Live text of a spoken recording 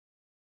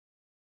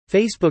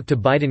Facebook to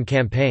Biden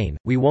campaign,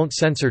 "We won't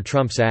censor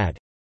Trump's ad."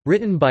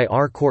 Written by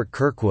R. Court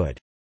Kirkwood.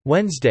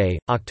 Wednesday,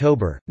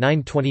 October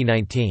 9,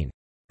 2019.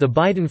 The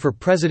Biden for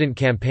President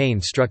campaign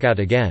struck out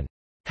again.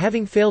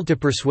 Having failed to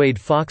persuade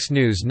Fox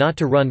News not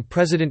to run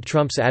President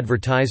Trump's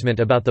advertisement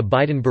about the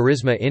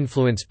Biden-Burisma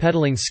influence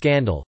peddling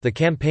scandal, the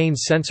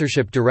campaign's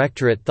censorship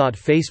directorate thought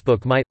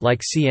Facebook might,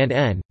 like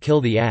CNN, kill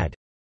the ad.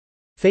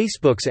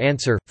 Facebook's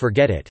answer: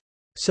 forget it.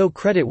 So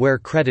credit where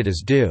credit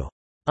is due.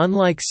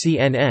 Unlike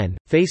CNN,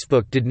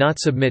 Facebook did not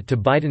submit to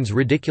Biden's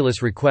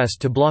ridiculous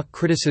request to block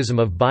criticism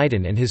of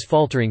Biden and his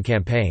faltering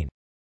campaign.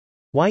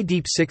 Why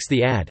deep six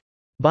the ad?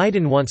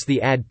 Biden wants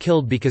the ad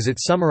killed because it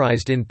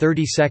summarized in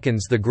 30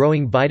 seconds the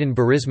growing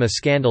Biden-Burisma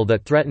scandal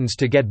that threatens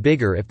to get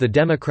bigger if the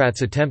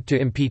Democrats attempt to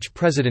impeach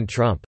President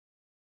Trump.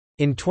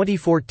 In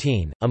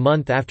 2014, a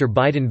month after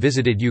Biden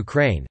visited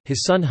Ukraine,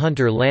 his son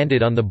Hunter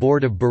landed on the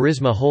board of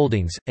Burisma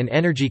Holdings, an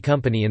energy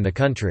company in the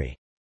country.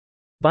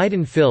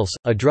 Biden Fils,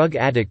 a drug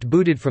addict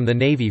booted from the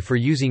Navy for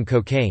using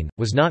cocaine,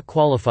 was not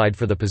qualified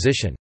for the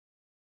position.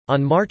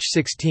 On March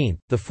 16,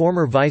 the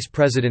former vice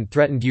president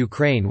threatened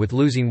Ukraine with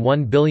losing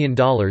 $1 billion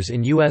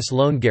in U.S.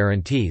 loan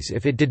guarantees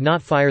if it did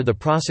not fire the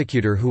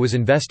prosecutor who was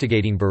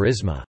investigating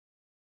Burisma.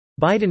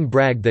 Biden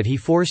bragged that he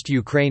forced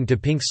Ukraine to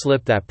pink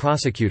slip that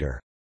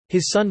prosecutor.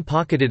 His son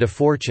pocketed a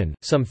fortune,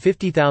 some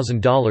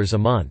 $50,000 a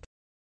month.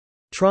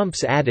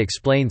 Trump's ad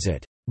explains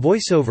it.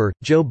 Voiceover: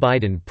 Joe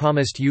Biden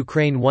promised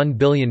Ukraine $1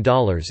 billion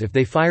if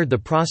they fired the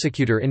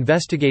prosecutor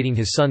investigating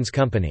his son's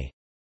company.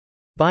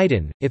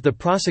 Biden: if the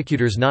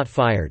prosecutor's not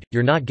fired,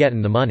 you're not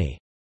getting the money.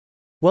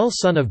 Well,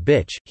 son of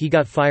bitch, he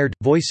got fired.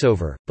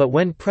 Voiceover: but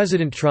when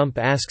President Trump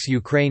asks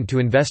Ukraine to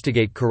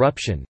investigate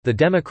corruption, the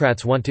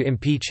Democrats want to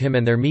impeach him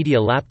and their media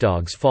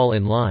lapdogs fall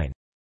in line.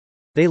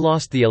 They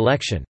lost the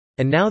election.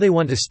 And now they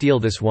want to steal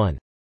this one.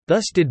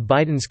 Thus did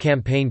Biden's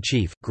campaign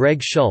chief,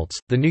 Greg Schultz,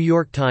 The New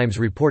York Times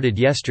reported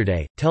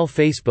yesterday, tell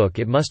Facebook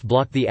it must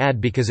block the ad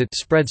because it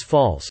spreads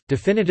false,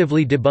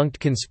 definitively debunked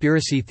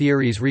conspiracy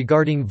theories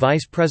regarding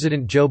Vice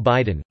President Joe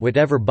Biden.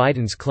 Whatever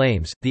Biden's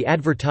claims, the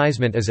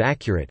advertisement is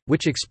accurate,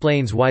 which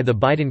explains why the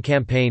Biden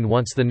campaign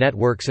wants the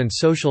networks and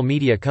social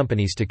media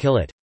companies to kill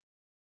it.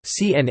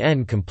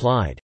 CNN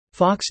complied.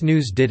 Fox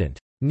News didn't.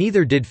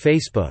 Neither did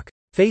Facebook.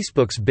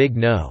 Facebook's big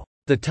no.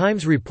 The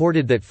Times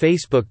reported that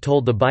Facebook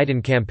told the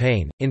Biden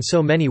campaign, in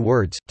so many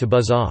words, to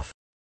buzz off.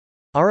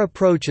 Our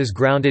approach is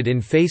grounded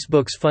in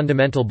Facebook's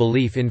fundamental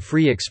belief in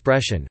free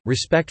expression,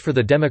 respect for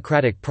the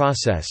democratic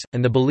process,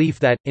 and the belief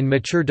that, in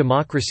mature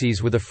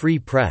democracies with a free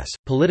press,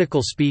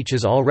 political speech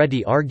is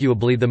already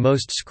arguably the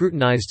most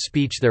scrutinized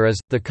speech there is,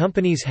 the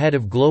company's head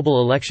of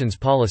global elections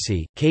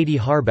policy, Katie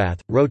Harbath,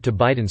 wrote to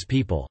Biden's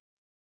people.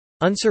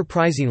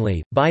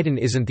 Unsurprisingly, Biden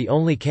isn't the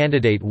only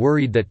candidate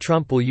worried that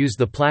Trump will use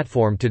the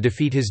platform to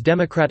defeat his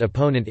Democrat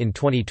opponent in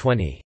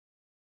 2020.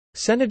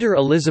 Senator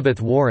Elizabeth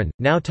Warren,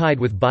 now tied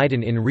with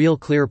Biden in Real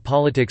Clear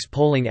Politics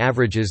polling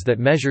averages that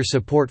measure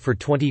support for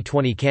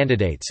 2020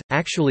 candidates,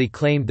 actually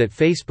claimed that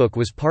Facebook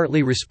was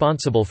partly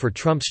responsible for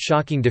Trump's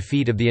shocking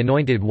defeat of the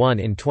Anointed One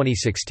in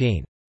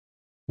 2016.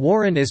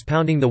 Warren is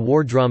pounding the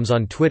war drums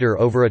on Twitter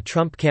over a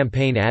Trump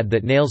campaign ad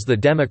that nails the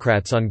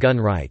Democrats on gun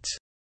rights.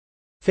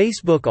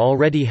 Facebook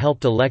already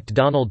helped elect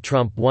Donald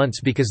Trump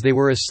once because they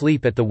were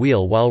asleep at the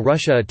wheel while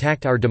Russia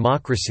attacked our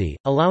democracy,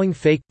 allowing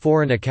fake,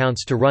 foreign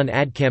accounts to run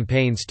ad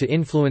campaigns to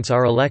influence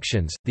our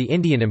elections, the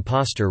Indian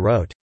imposter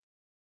wrote.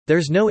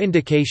 There's no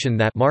indication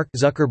that Mark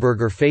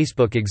Zuckerberg or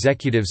Facebook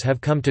executives have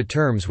come to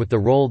terms with the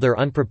role their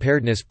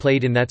unpreparedness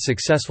played in that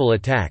successful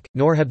attack,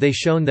 nor have they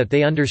shown that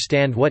they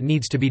understand what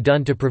needs to be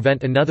done to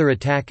prevent another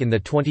attack in the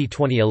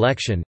 2020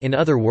 election. In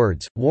other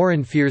words,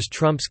 Warren fears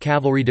Trump's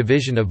cavalry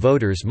division of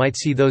voters might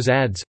see those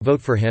ads,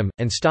 vote for him,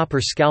 and stop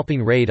her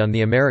scalping raid on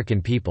the American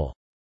people.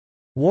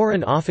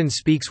 Warren often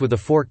speaks with a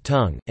forked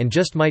tongue, and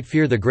just might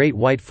fear the great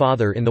white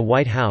father in the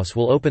White House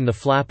will open the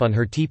flap on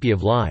her teepee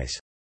of lies.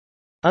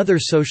 Other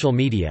social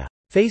media.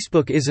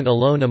 Facebook isn't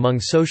alone among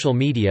social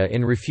media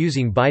in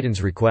refusing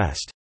Biden's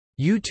request.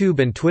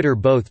 YouTube and Twitter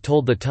both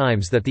told The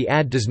Times that the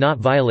ad does not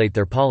violate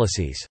their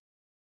policies.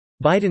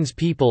 Biden's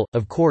people,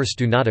 of course,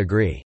 do not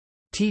agree.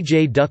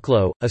 T.J.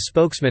 Ducklow, a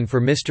spokesman for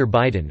Mr.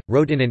 Biden,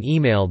 wrote in an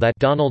email that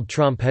Donald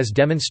Trump has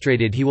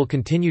demonstrated he will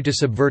continue to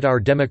subvert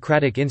our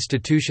democratic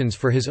institutions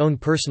for his own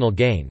personal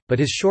gain, but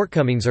his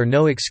shortcomings are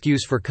no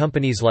excuse for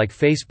companies like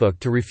Facebook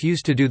to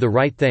refuse to do the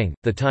right thing,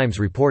 The Times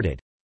reported.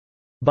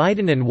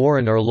 Biden and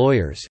Warren are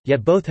lawyers,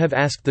 yet both have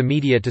asked the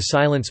media to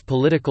silence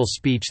political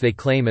speech they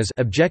claim is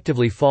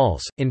objectively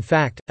false. In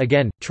fact,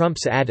 again,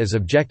 Trump's ad is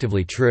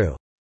objectively true.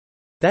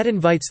 That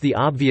invites the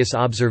obvious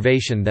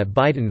observation that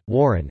Biden,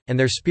 Warren, and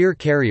their spear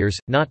carriers,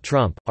 not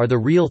Trump, are the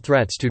real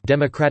threats to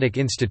democratic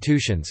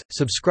institutions.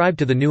 Subscribe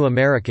to The New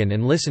American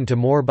and listen to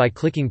more by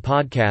clicking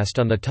podcast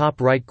on the top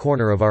right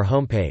corner of our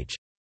homepage.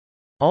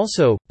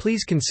 Also,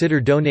 please consider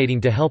donating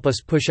to help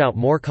us push out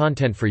more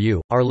content for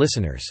you, our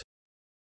listeners.